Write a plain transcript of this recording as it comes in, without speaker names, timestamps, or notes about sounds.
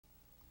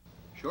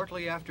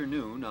Shortly after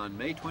noon on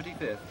May 25,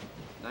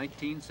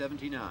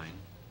 1979,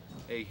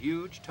 a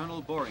huge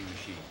tunnel boring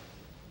machine,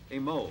 a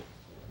mole,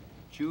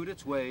 chewed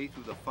its way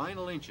through the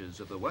final inches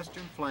of the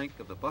western flank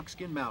of the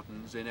Buckskin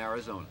Mountains in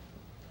Arizona.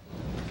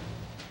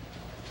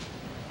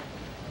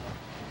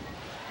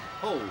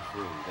 Hole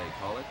through, they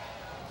call it.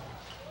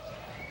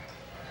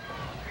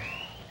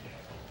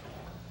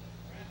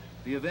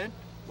 The event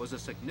was a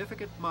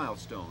significant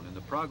milestone in the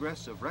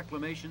progress of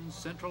Reclamation's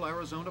Central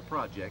Arizona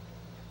project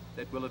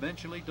that will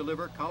eventually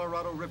deliver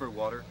Colorado River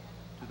water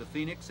to the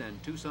Phoenix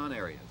and Tucson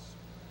areas.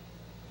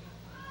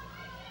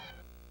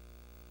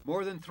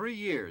 More than 3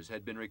 years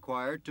had been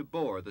required to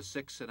bore the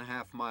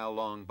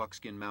 6.5-mile-long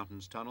Buckskin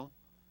Mountains Tunnel,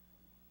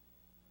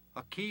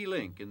 a key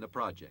link in the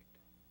project.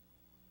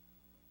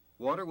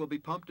 Water will be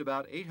pumped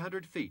about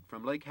 800 feet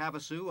from Lake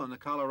Havasu on the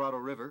Colorado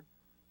River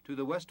to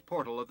the west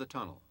portal of the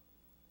tunnel.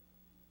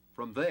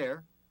 From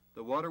there,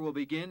 the water will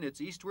begin its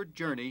eastward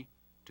journey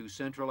to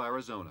central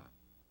Arizona.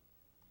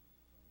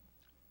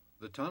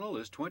 The tunnel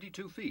is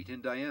 22 feet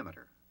in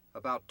diameter,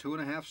 about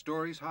 2.5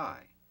 stories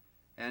high,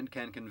 and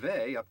can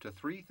convey up to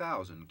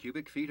 3,000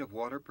 cubic feet of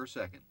water per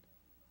second.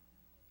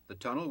 The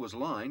tunnel was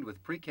lined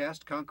with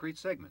precast concrete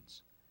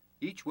segments,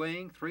 each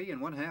weighing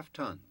 3½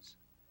 tons.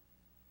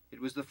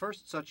 It was the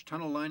first such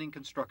tunnel lining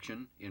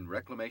construction in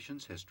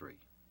Reclamation's history.